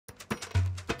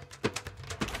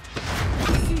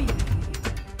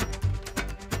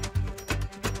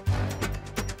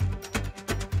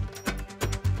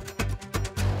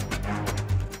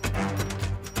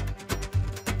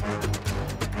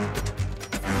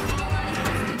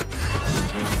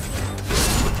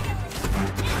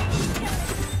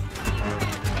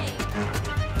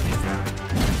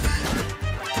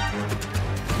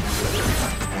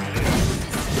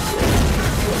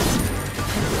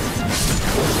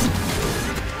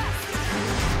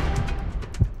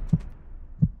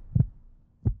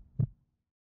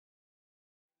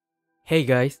Hey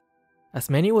guys, as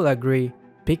many will agree,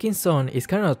 picking Son is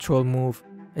kinda a troll move,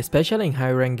 especially in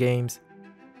high rank games.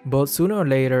 But sooner or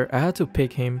later I had to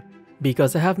pick him,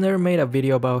 because I have never made a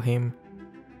video about him.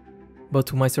 But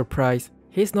to my surprise,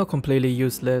 he's not completely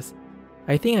useless.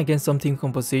 I think against some team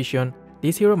composition,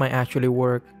 this hero might actually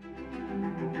work.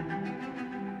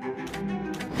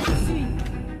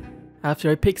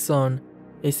 After I picked Son,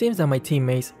 it seems that my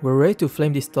teammates were ready to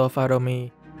flame the stuff out of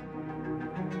me.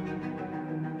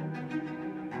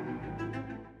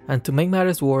 And to make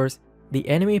matters worse, the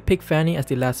enemy picked Fanny as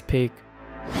the last pick.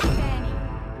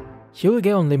 She will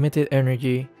get unlimited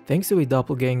energy thanks to the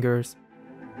doppelgangers.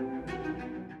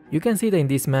 You can see that in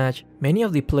this match, many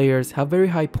of the players have very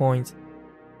high points.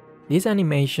 These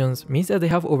animations means that they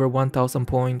have over 1000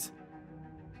 points.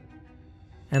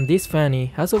 And this Fanny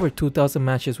has over 2000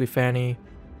 matches with Fanny.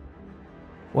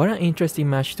 What an interesting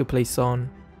match to play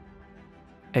Son.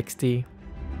 XT.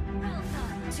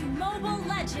 Welcome to Mobile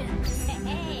Legends!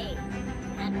 Hey,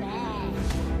 not bad.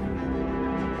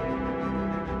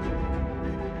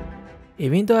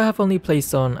 Even though I have only played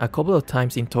Son a couple of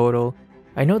times in total,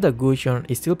 I know that Gusion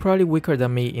is still probably weaker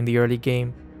than me in the early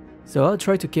game, so I'll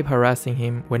try to keep harassing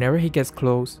him whenever he gets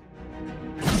close.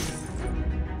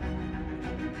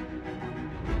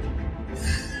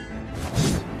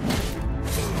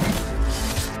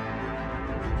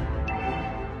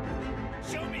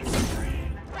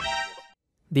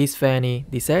 This Fanny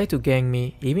decided to gank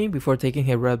me even before taking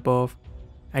her red buff.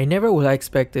 I never would have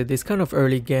expected this kind of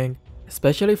early gank,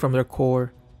 especially from their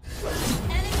core.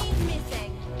 Enemy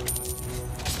missing.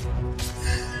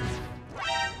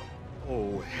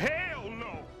 Oh, hell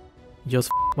no! Just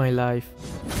f my life.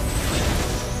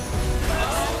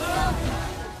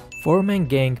 4-man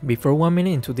gank before 1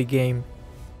 minute into the game.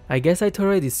 I guess I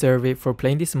totally deserve it for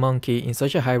playing this monkey in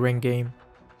such a high rank game.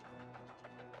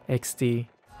 XT.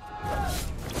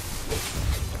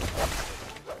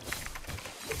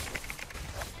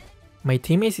 My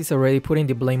teammates is already putting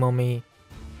the blame on me.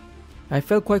 I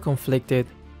felt quite conflicted.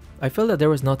 I felt that there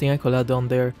was nothing I could have done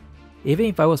there, even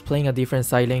if I was playing a different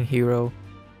side lane hero.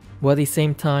 But at the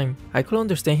same time, I could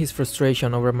understand his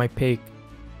frustration over my pick.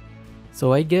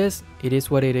 So I guess it is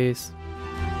what it is.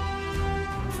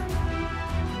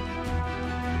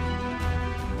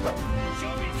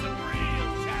 Show me some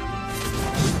real talent!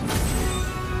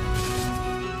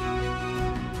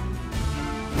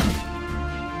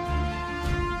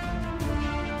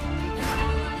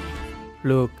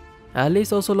 Look,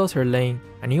 Alice also lost her lane,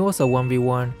 and it was a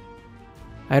 1v1.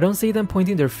 I don't see them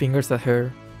pointing their fingers at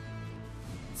her.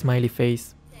 Smiley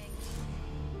face.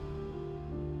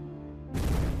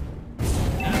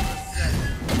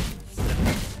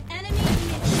 Enemy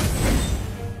missing.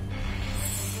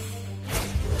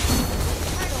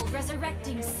 Turtle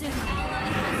resurrecting soon.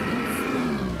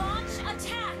 Launch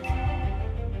attack.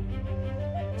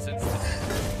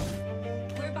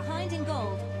 We're behind in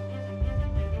gold.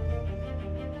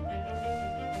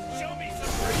 Show me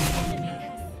some real... Enemy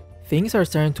has Things are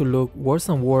starting to look worse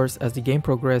and worse as the game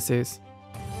progresses.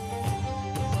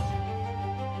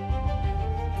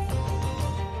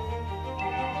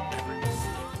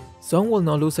 Son will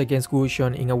not lose against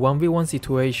Gusion in a 1v1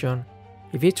 situation.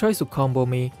 If he tries to combo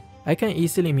me, I can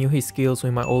easily mute his skills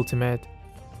with my ultimate.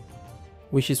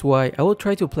 Which is why I will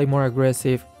try to play more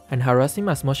aggressive and harass him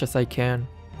as much as I can.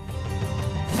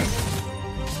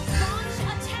 launch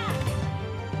attack.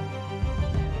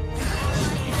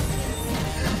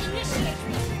 Initiate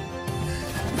retreat.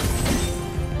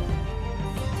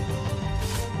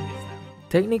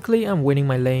 Technically I'm winning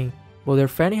my lane, but their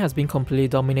Fanny has been completely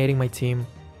dominating my team,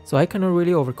 so I cannot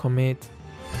really overcommit.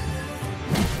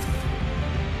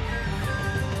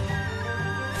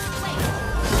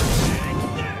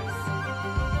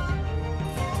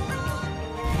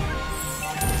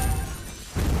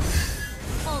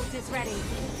 Ult is ready.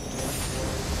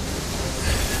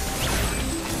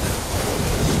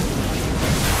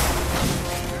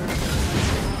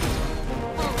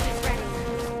 Ult is ready.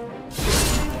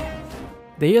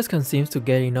 They just can't seem to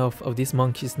get enough of this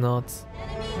monkey's nuts.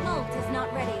 Enemy ult is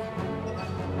not ready.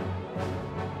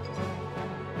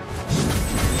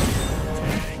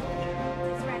 Ult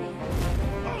is ready.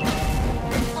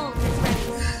 Ult is ready.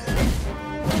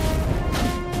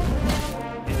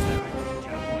 Is there a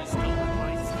cowboy stole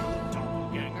my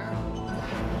doppelganger?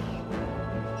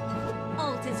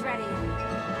 Ult is ready.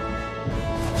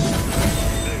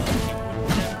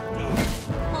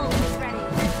 Ult is ready.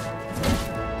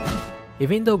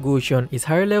 Even though Gusion is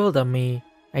higher level than me,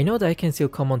 I know that I can still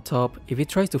come on top if he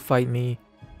tries to fight me,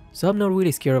 so I'm not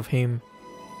really scared of him.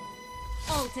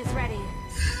 Ult is ready.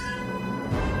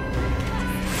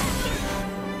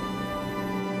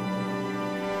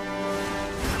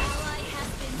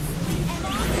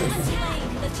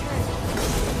 the turret.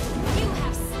 You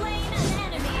have slain an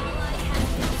enemy.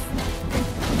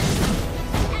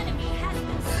 An enemy has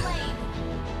been slain.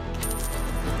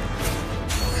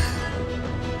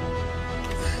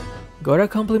 Gotta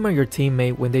compliment your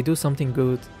teammate when they do something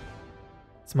good.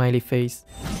 Smiley face.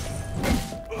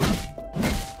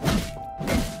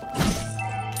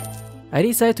 I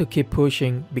decided to keep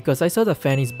pushing because I saw that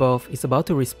Fanny's buff is about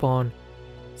to respawn,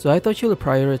 so I thought she would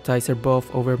prioritize her buff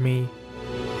over me.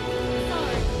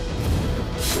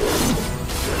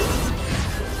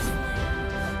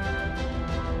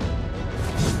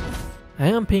 I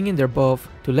am pinging their buff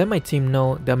to let my team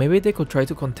know that maybe they could try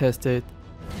to contest it.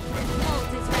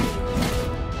 Ult is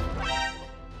ready.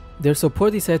 Their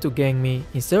support decided to gank me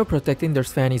instead of protecting their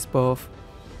Fanny's buff.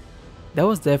 That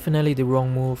was definitely the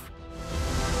wrong move.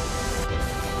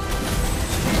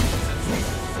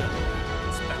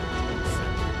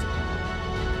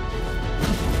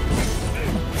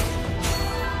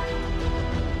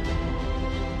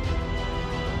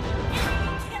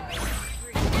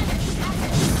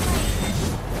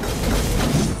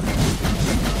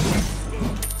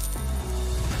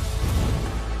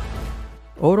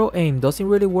 Auto aim doesn't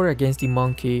really work against the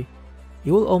monkey.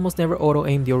 You will almost never auto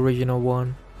aim the original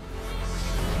one.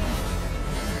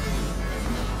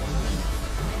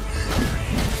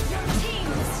 Your team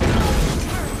destroyed the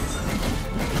turret.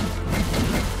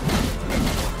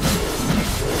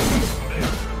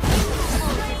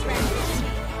 Ult is ready.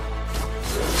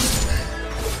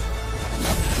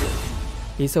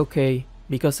 It's okay,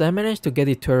 because I managed to get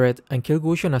the turret and kill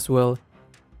Gusion as well.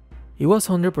 It was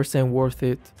 100% worth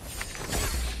it.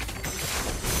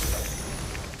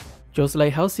 Just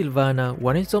like how Sylvana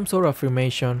wanted some sort of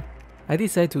affirmation, I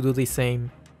decided to do the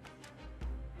same.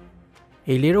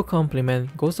 A little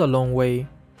compliment goes a long way.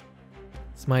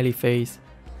 Smiley face.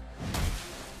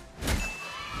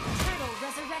 Turtle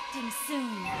resurrecting soon.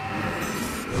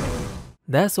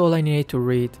 That's all I needed to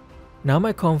read. Now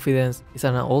my confidence is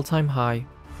at an all-time high.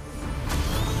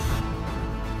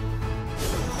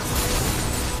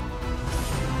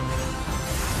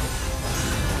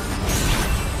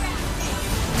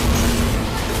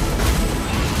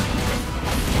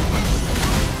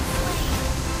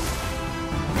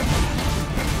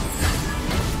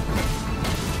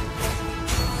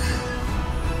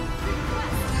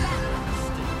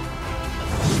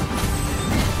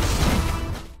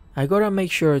 I gotta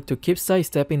make sure to keep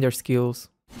sidestepping their skills.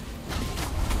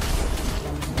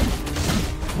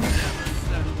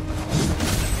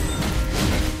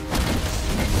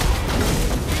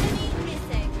 Enemy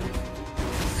missing. An ally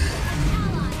has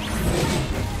slain. Ult is ready.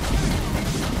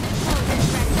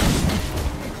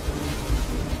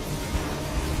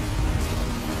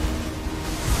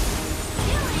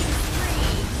 Killing spree.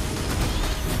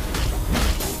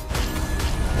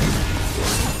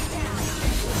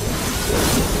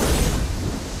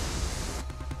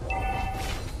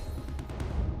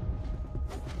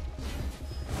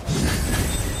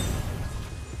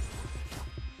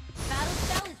 Battle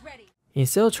spell is ready.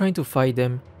 Instead of trying to fight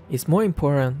them, it's more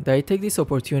important that I take this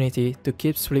opportunity to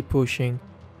keep split pushing.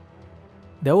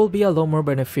 That will be a lot more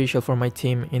beneficial for my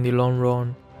team in the long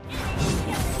run.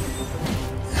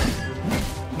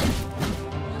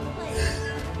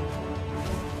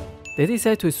 They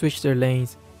decided to switch their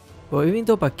lanes, but even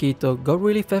though Paquito got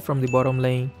really fed from the bottom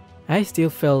lane, I still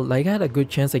felt like I had a good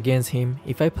chance against him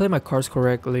if I played my cards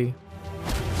correctly.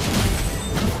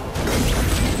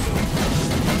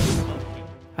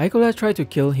 I could have tried to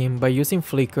kill him by using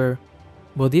Flicker,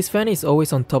 but this fan is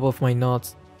always on top of my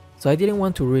nuts, so I didn't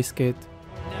want to risk it.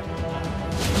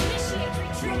 Initiate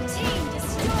retreat. Your team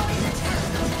destroyed the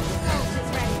turret. Ult is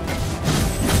ready.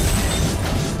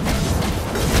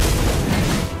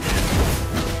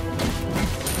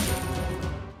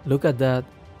 Look at that,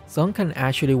 Son can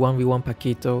actually 1v1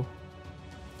 Paquito.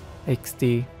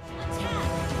 XD.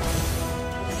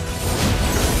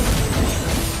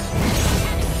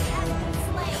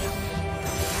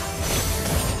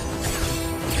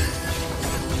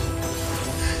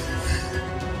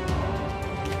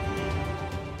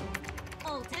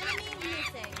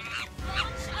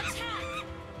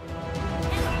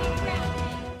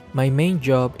 My main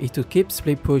job is to keep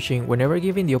split pushing whenever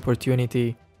given the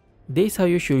opportunity. This is how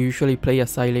you should usually play a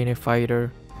side laner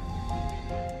fighter.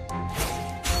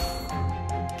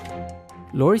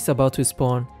 Lord is about to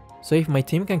spawn, so if my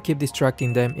team can keep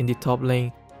distracting them in the top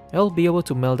lane, I'll be able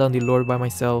to melt down the Lord by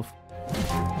myself.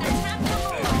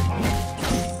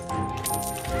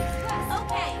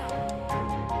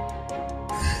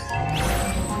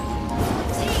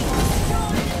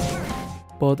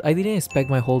 But I didn't expect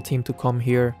my whole team to come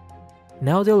here.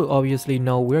 Now they'll obviously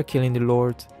know we're killing the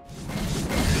Lord.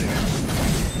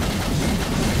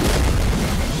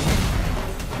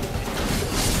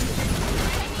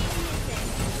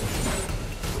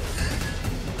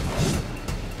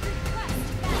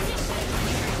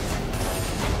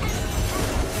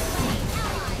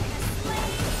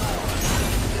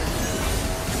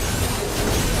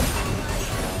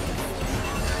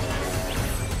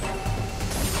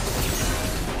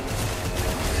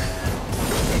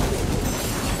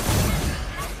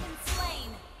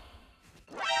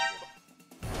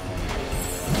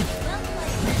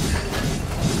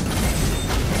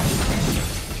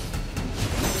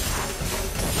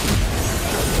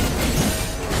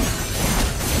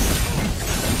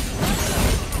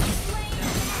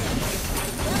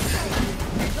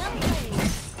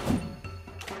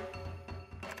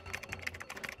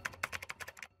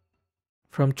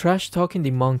 From trash talking the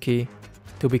monkey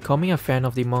to becoming a fan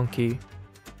of the monkey.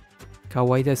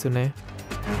 Kawaii desu ne.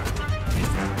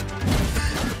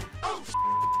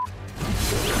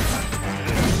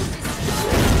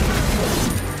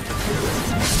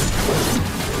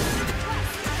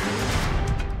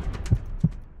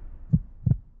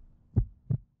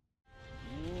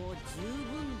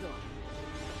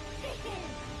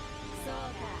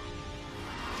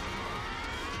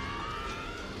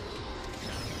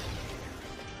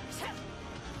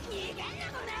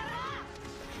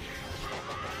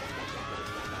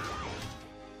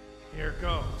 Here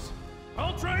goes.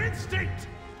 Ultra Instinct!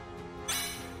 Team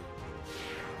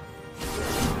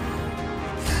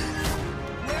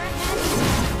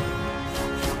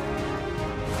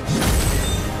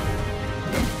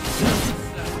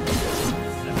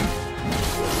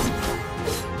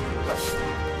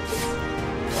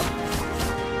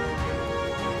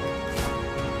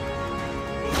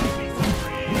destroy the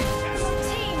turret.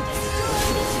 Team destroy the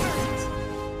turret.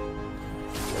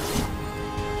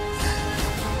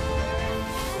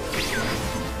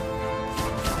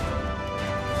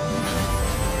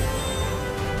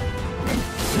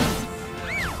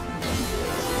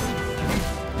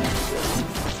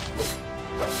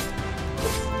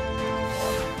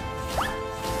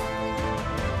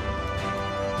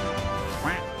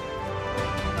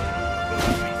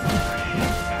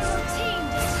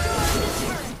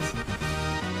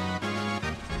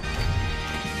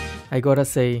 I gotta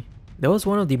say, that was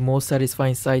one of the most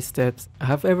satisfying side steps I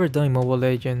have ever done in Mobile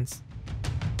Legends.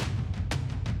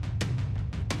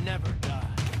 Never die.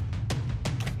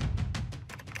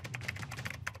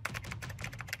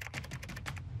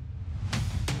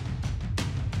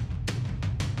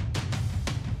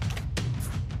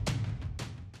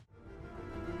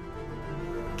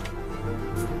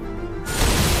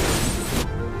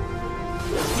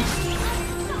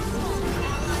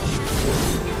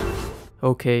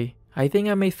 Okay, I think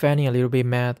I made Fanny a little bit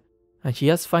mad, and she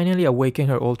has finally awakened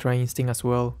her Ultra Instinct as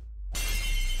well.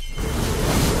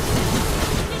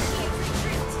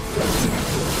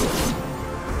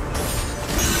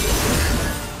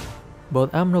 But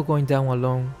I'm not going down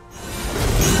alone.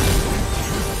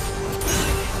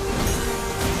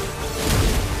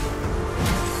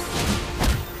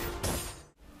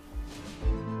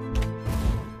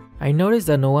 I noticed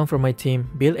that no one from my team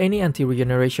built any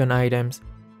anti-regeneration items.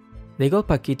 They got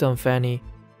Paquito and Fanny,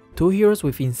 two heroes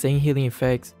with insane healing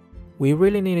effects. We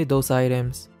really needed those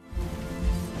items.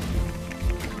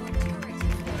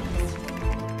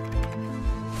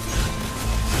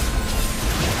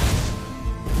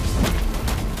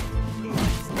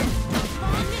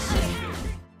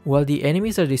 While the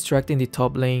enemies are distracting the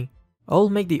top lane, I'll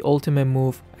make the ultimate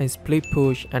move and split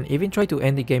push and even try to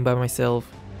end the game by myself.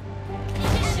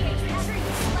 Initiate retreat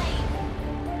slain.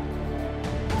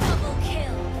 Double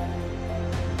kill.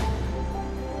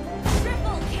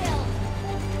 Triple kill.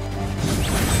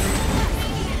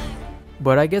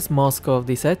 But I guess Moskov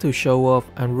decided to show off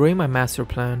and ruin my master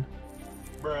plan.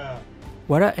 Bruh.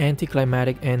 What an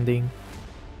anticlimactic ending.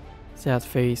 Sad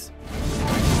face.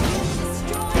 Destroy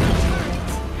the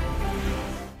turret.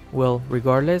 Well,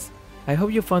 regardless, I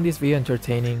hope you found this video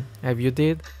entertaining. If you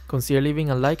did, consider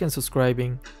leaving a like and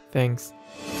subscribing. Thanks.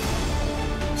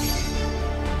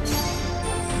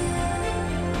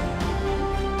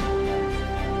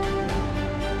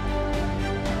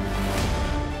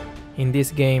 In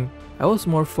this game, I was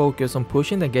more focused on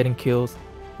pushing than getting kills,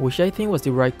 which I think was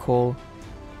the right call.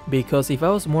 Because if I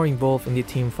was more involved in the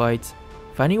team fights,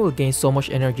 Fanny will gain so much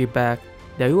energy back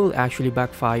that it will actually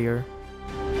backfire.